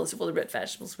not. Well, the root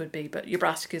vegetables would be, but your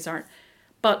brassicas aren't.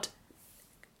 But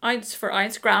ounce for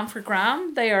ounce, gram for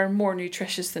gram, they are more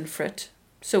nutritious than fruit.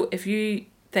 So if you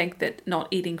think that not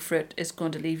eating fruit is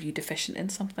going to leave you deficient in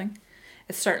something,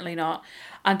 it's certainly not.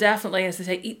 And definitely, as I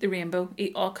say, eat the rainbow,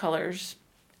 eat all colours,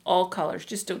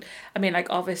 just don't, like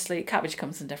obviously cabbage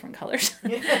comes in different colours.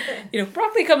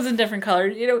 Broccoli comes in different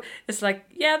colours, it's like,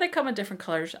 yeah, they come in different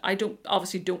colours. I don't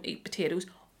eat potatoes.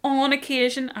 On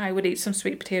occasion I would eat some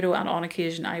sweet potato, and on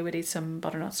occasion I would eat some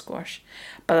butternut squash,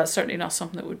 but that's certainly not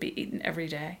something that would be eaten every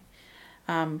day,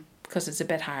 because it's a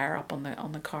bit higher up on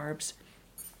the carbs.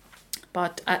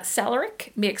 But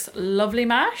celeriac makes lovely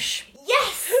mash.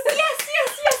 Yes!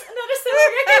 Another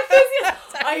celeriac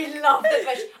enthusiast. I love that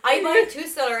mash. I buy 2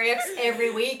 celeriacs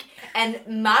every week, and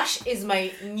mash is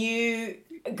my new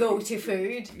go-to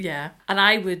food. Yeah, and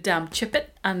I would chip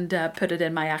it and put it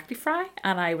in my acne fry,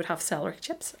 and I would have celeriac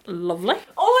chips. Lovely.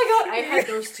 Oh my God, I had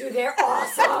those too. They're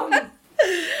awesome.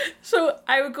 So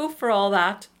I would go for all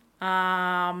that.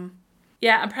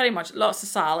 Yeah, and pretty much lots of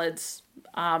salads.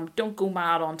 Don't go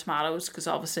mad on tomatoes, because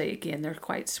obviously again they're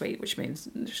quite sweet, which means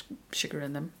there's sugar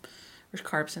in them, there's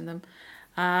carbs in them.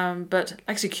 But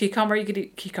actually cucumber, you could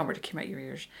eat cucumber to come out your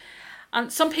ears.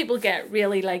 And some people get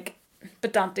really like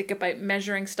pedantic about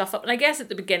measuring stuff up, and I guess at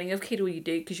the beginning of keto you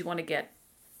do, because you want to get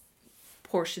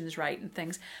portions right and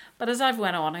things. But as I've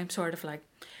went on, I'm sort of like,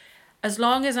 as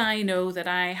long as I know that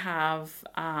I have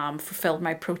fulfilled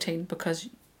my protein, because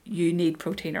you need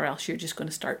protein or else you're just going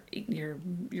to start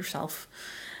eating yourself.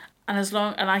 And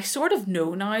I sort of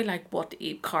know now like what to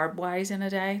eat carb wise in a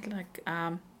day, like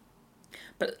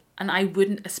but I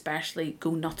wouldn't especially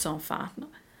go nuts on fat.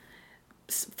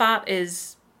 Fat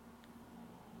is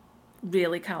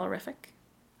really calorific,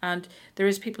 and there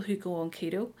is people who go on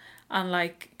keto and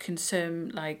like consume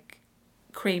like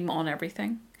cream on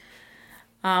everything.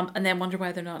 And then wonder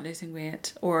why they're not losing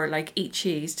weight, or like eat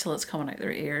cheese till it's coming out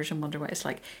their ears and wonder why. It's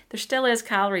like there still is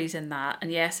calories in that,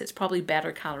 and yes, it's probably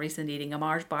better calories than eating a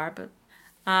Mars bar, but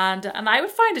and I would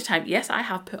find a time, yes, I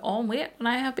have put on weight when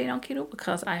I have been on keto,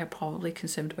 because I have probably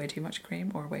consumed way too much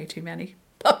cream or way too many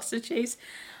blocks of cheese,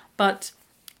 but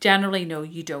Generally, no,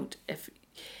 you don't.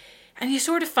 And you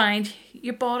sort of find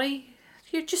your body,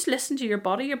 you just listen to your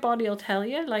body. Your body will tell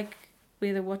you, like,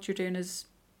 whether what you're doing is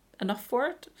enough for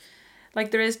it.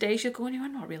 Like, there is days you'll go,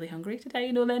 I'm not really hungry today.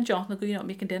 Then Jonathan will go, you're not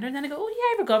making dinner. And then I go, oh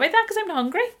yeah, I forgot about that because I'm not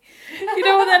hungry. And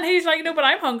then he's like, no, but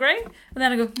I'm hungry. And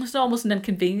then I go, it's almost an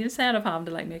inconvenience then of having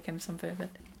to, like, make him some food. But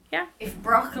yeah. If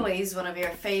broccoli is one of your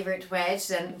favourite veg,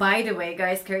 then by the way,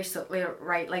 guys, Kerry's totally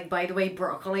right. Like, by the way,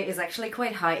 broccoli is actually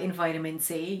quite high in vitamin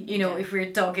C. If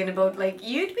we're talking about, like,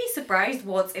 you'd be surprised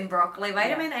what's in broccoli.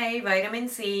 Vitamin A, vitamin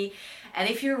C. And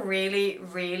if you really,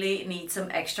 really need some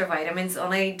extra vitamins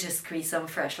on it, just squeeze some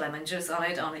fresh lemon juice on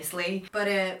it, honestly. But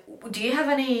do you have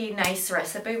any nice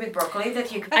recipe with broccoli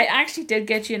that you could... I actually did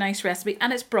get you a nice recipe,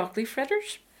 and it's broccoli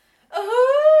fritters.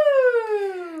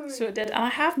 Oh! So it did. And I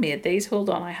have made these. Hold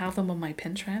on, I have them on my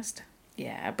Pinterest.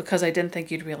 Yeah, because I didn't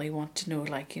think you'd really want to know,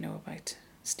 like, about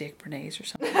steak béarnaise or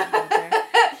something.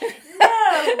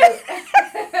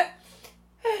 No!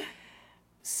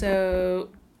 So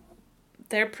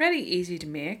they're pretty easy to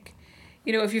make.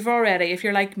 If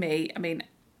you're like me, I mean,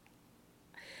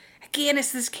 again,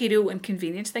 it's this keto and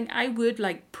convenience thing. I would,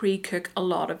 like, pre-cook a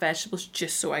lot of vegetables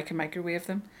just so I can microwave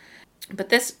them. But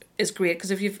this is great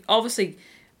because if you've obviously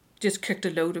just cooked a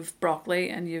load of broccoli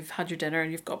and you've had your dinner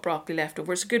and you've got broccoli left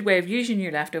over, it's a good way of using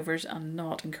your leftovers and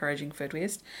not encouraging food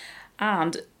waste.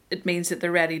 And it means that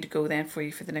they're ready to go then for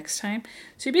you for the next time.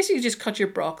 So you basically just cut your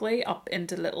broccoli up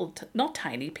into little, not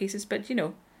tiny pieces, but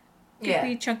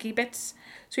wee chunky bits.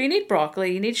 So you need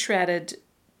broccoli, you need shredded,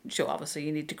 so obviously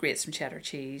you need to grate some cheddar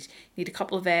cheese, you need a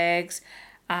couple of eggs,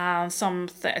 and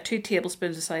 2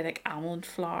 tablespoons of, say, like almond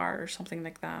flour or something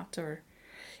like that, or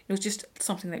just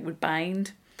something that would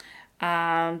bind.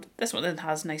 And this one then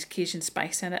has nice Cajun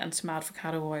spice in it and some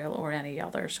avocado oil or any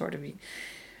other sort of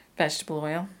vegetable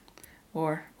oil,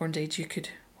 or indeed you could,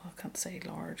 well, I can't say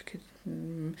lard.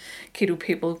 Keto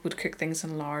people would cook things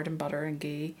in lard and butter and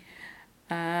ghee.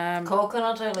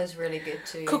 Coconut oil is really good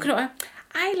too. Coconut oil.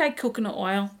 I like coconut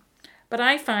oil, but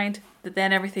I find that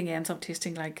then everything ends up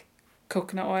tasting like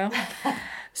coconut oil.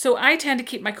 So I tend to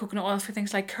keep my coconut oil for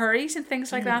things like curries and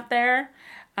things like that there.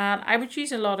 And I would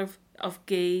use a lot of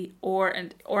ghee or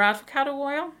avocado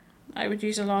oil. I would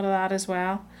use a lot of that as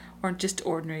well. Or just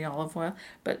ordinary olive oil.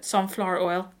 But sunflower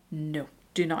oil, no.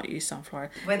 Do not use sunflower.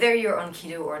 Whether you're on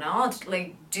keto or not,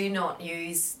 like, do not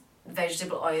use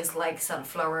vegetable oils like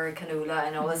sunflower, canola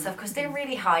and all that stuff, because they're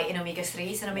really high in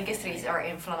omega-3s, and omega-3s are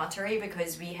inflammatory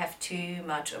because we have too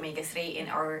much omega-3 in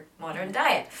our modern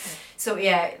diet. So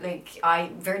yeah, like,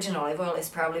 virgin olive oil is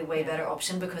probably way better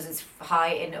option because it's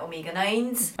high in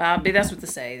omega-9s. But that's what they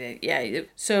say. Yeah.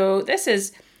 So this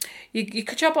is, you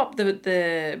could chop up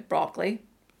the broccoli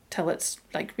till it's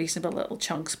like reasonable little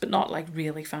chunks, but not like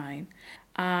really fine.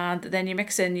 And then you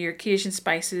mix in your Cajun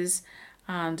spices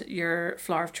and your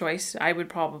flour of choice. I would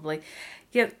probably,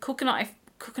 coconut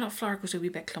flour goes a wee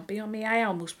bit clumpy on me. I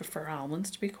almost prefer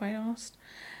almonds, to be quite honest.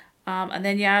 And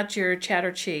then you add your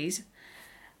cheddar cheese,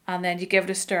 and then you give it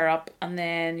a stir up, and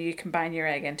then you combine your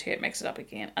egg into it, mix it up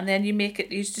again, and then you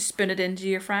just spoon it into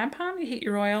your frying pan. You heat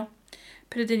your oil,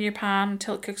 put it in your pan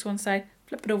until it cooks one side,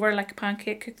 flip it over like a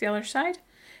pancake, cook the other side,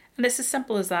 and it's as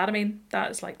simple as that. I mean,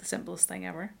 that is like the simplest thing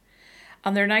ever.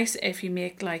 And they're nice if you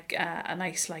make like a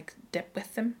nice like dip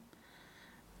with them,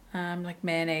 like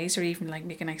mayonnaise, or even like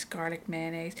make a nice garlic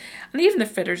mayonnaise. And even the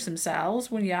fritters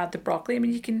themselves, when you add the broccoli, I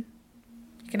mean, you can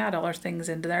add other things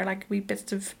into there, like wee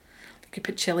bits of, like you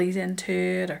put chilies into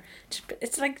it, or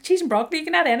it's like cheese and broccoli. You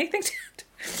can add anything to it.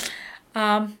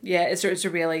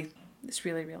 It's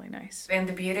really, really nice. And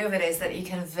the beauty of it is that you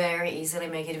can very easily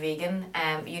make it vegan.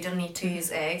 You don't need to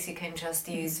use eggs. You can just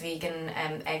use vegan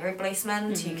egg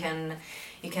replacement. Mm-hmm.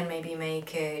 You can maybe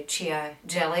make chia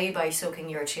jelly by soaking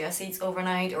your chia seeds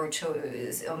overnight, or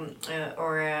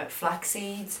flax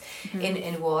seeds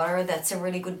in water. That's a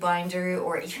really good binder.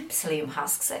 Or even psyllium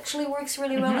husks actually works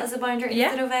really well as a binder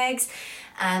instead of eggs.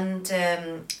 And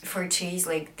for cheese,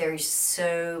 like, there's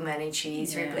so many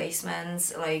cheese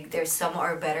replacements. Like, there's some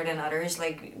are better than others.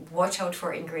 Like, watch out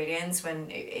for ingredients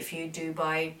if you do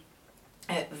buy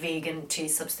a vegan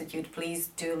cheese substitute. Please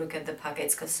do look at the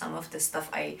packets, because some of the stuff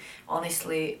I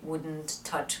honestly wouldn't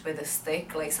touch with a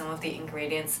stick. Like, some of the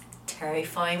ingredients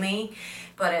terrify me.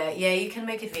 But you can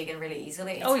make it vegan really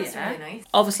easily. It's really nice.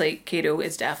 Obviously, keto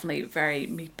is definitely very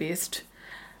meat based,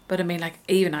 but I mean, like,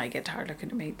 even I get tired looking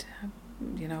at meat.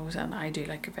 And I do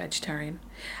like a vegetarian.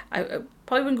 I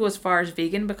probably wouldn't go as far as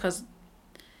vegan, because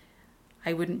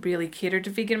I wouldn't really cater to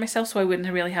vegan myself, so I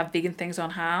wouldn't really have vegan things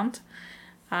on hand.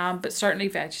 But certainly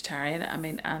vegetarian, I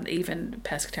mean, and even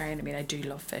pescatarian. I mean, I do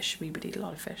love fish. We would eat a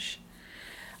lot of fish.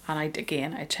 And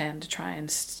I tend to try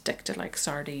and stick to like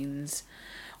sardines,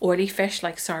 oily fish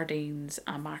like sardines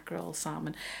and mackerel,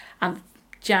 salmon, and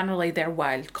generally they're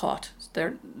wild caught.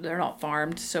 They're not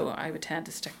farmed, so I would tend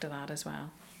to stick to that as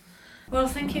well. Well,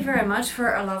 thank you very much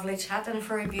for a lovely chat and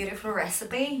for a beautiful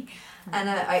recipe. And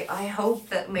I hope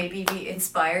that maybe we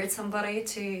inspired somebody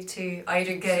to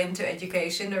either get into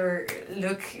education or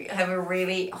have a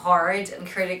really hard and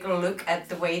critical look at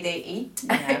the way they eat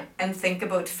and think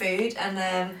about food.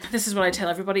 And this is what I tell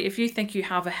everybody: if you think you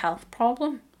have a health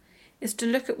problem, is to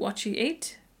look at what you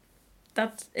eat.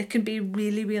 It can be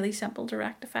really, really simple to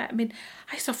rectify. I mean,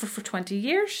 I suffered for 20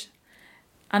 years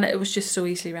and it was just so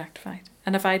easily rectified.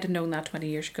 And if I'd have known that 20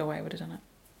 years ago, I would have done it.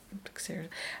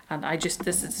 Seriously. And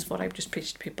this is what I've just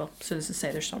preached to people. So as I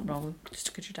say, there's something wrong. Just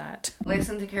look at your diet.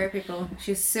 Listen to Kerry, people.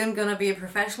 She's soon going to be a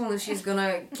professional and she's going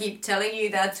to keep telling you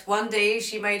that one day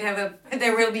she might have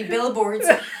there will be billboards.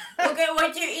 Look at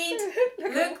what you eat.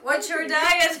 Look, what's your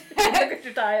diet? Look at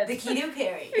your diet. The Keto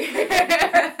Kerry.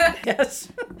 Yes.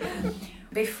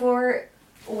 Before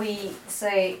we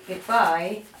say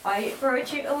goodbye, I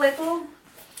brought you a little...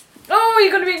 Oh,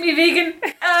 you're going to make me vegan.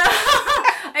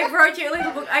 I brought you a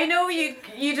little book. I know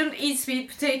you don't eat sweet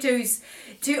potatoes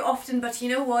too often, but you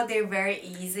know what? They're very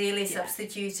easily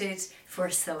substituted for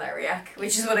celeriac,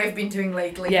 which is what I've been doing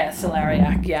lately. Yeah,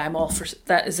 celeriac. Yeah, I'm all for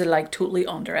that. Is a totally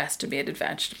underestimated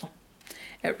vegetable.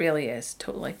 It really is,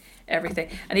 totally. Everything.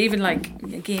 And even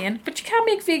again, but you can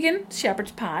make vegan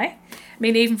shepherd's pie. I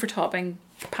mean, even for topping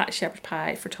shepherd's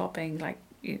pie, for topping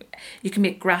you can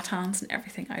make gratins and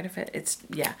everything out of it.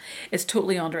 It's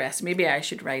totally underestimated. Maybe I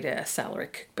should write a celery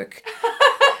cookbook.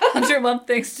 101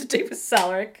 things to do with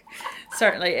celery.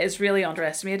 Certainly, it's really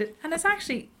underestimated, and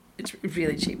it's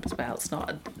really cheap as well. It's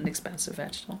not an expensive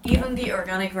vegetable. Even the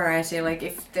organic variety,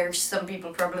 if there's some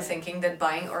people probably thinking that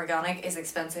buying organic is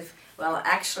expensive. Well,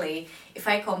 actually, if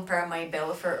I compare my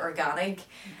bill for organic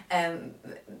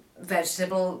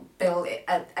vegetable bill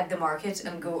at the market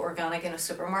and go organic in a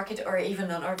supermarket or even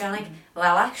non-organic,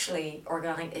 well, actually,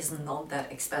 organic is not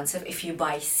that expensive if you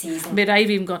buy seasonal. But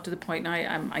I've even got to the point now,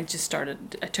 I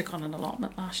took on an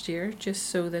allotment last year just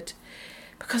so that,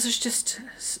 because there's just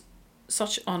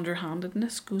such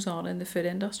underhandedness goes on in the food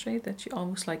industry that you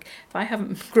almost if I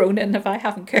haven't grown it and if I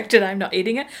haven't cooked it, I'm not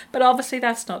eating it. But obviously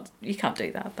you can't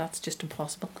do that. That's just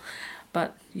impossible.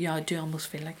 But yeah, I do almost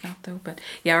feel like that though. But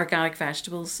yeah, organic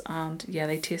vegetables, and yeah,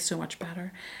 they taste so much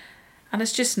better. And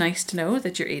it's just nice to know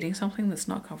that you're eating something that's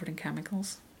not covered in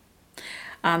chemicals.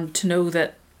 And to know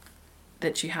that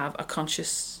you have a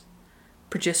conscious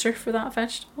producer for that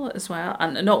vegetable as well,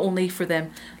 and not only for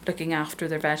them looking after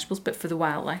their vegetables, but for the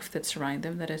wildlife that surround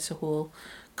them, that it's a whole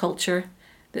culture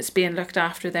that's being looked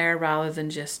after there rather than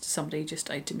just somebody just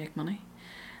out to make money.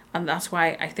 And that's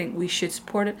why I think we should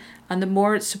support it, and the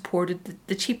more it's supported,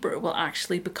 the cheaper it will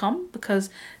actually become, because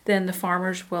then the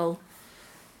farmers will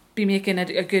be making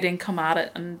a good income at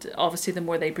it, and obviously the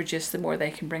more they produce, the more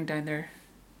they can bring down their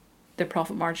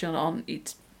profit margin on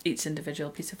each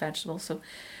individual piece of vegetable. So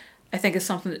I think it's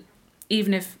something that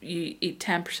even if you eat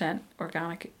 10%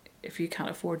 organic, if you can't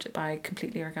afford to buy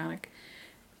completely organic,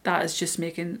 that is just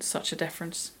making such a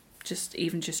difference. Just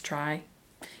try.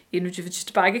 Even if it's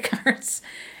just a bag of carrots,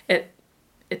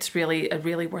 it's really a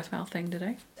really worthwhile thing to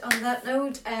do. On that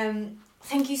note,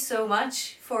 thank you so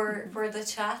much for the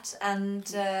chat, and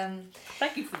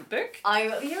thank you for the book. You're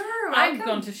welcome. I'm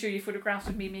going to show you photographs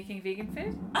of me making vegan food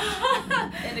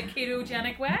in a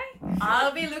ketogenic way.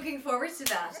 I'll be looking forward to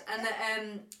that,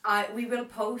 and we will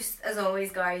post, as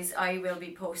always, guys. I will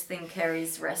be posting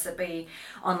Kerry's recipe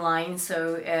online,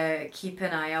 so keep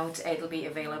an eye out. It'll be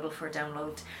available for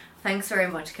download. Thanks very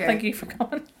much, Kerry. Thank you for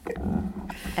coming.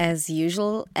 As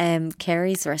usual,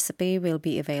 Kerry's recipe will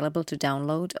be available to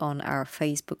download on our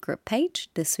Facebook group page,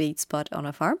 The Sweet Spud on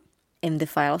a Farm, in the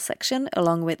file section,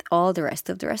 along with all the rest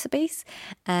of the recipes.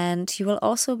 And you will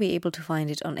also be able to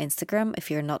find it on Instagram if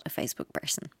you're not a Facebook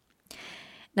person.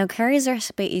 Now, Kerry's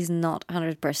recipe is not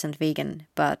 100% vegan,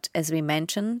 but as we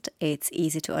mentioned, it's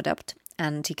easy to adopt,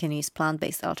 and you can use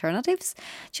plant-based alternatives.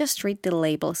 Just read the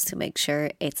labels to make sure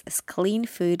it's as clean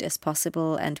food as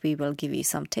possible, and we will give you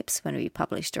some tips when we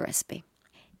publish the recipe.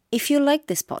 If you like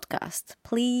this podcast,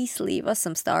 please leave us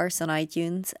some stars on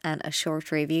iTunes and a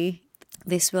short review.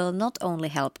 This will not only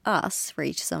help us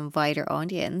reach some wider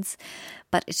audience,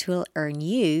 but it will earn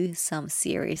you some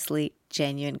seriously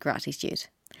genuine gratitude.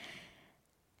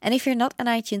 And if you're not an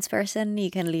iTunes person, you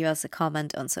can leave us a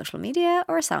comment on social media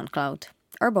or SoundCloud.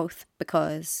 Or both,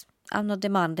 because I'm not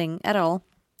demanding at all.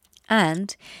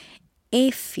 And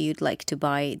If you'd like to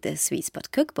buy the Sweet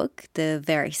Spud cookbook, the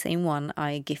very same one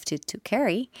I gifted to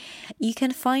Kerry, you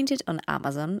can find it on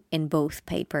Amazon in both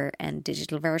paper and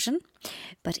digital version.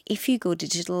 But if you go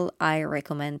digital, I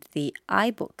recommend the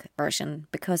iBook version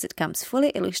because it comes fully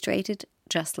illustrated,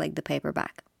 just like the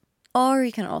paperback. Or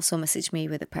you can also message me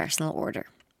with a personal order.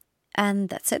 And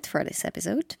that's it for this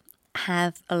episode.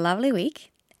 Have a lovely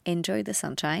week. Enjoy the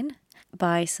sunshine.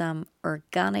 Buy some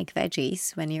organic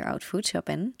veggies when you're out food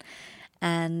shopping.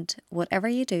 And whatever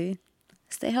you do,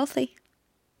 stay healthy.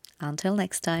 Until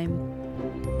next time.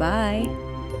 Bye.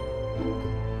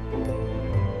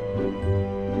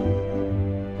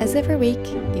 As every week,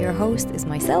 your host is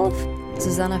myself,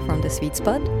 Susanna from the Sweet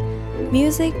Spud.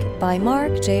 Music by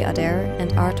Mark J. Adair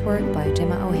and artwork by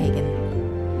Gemma O'Hagan.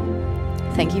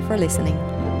 Thank you for listening.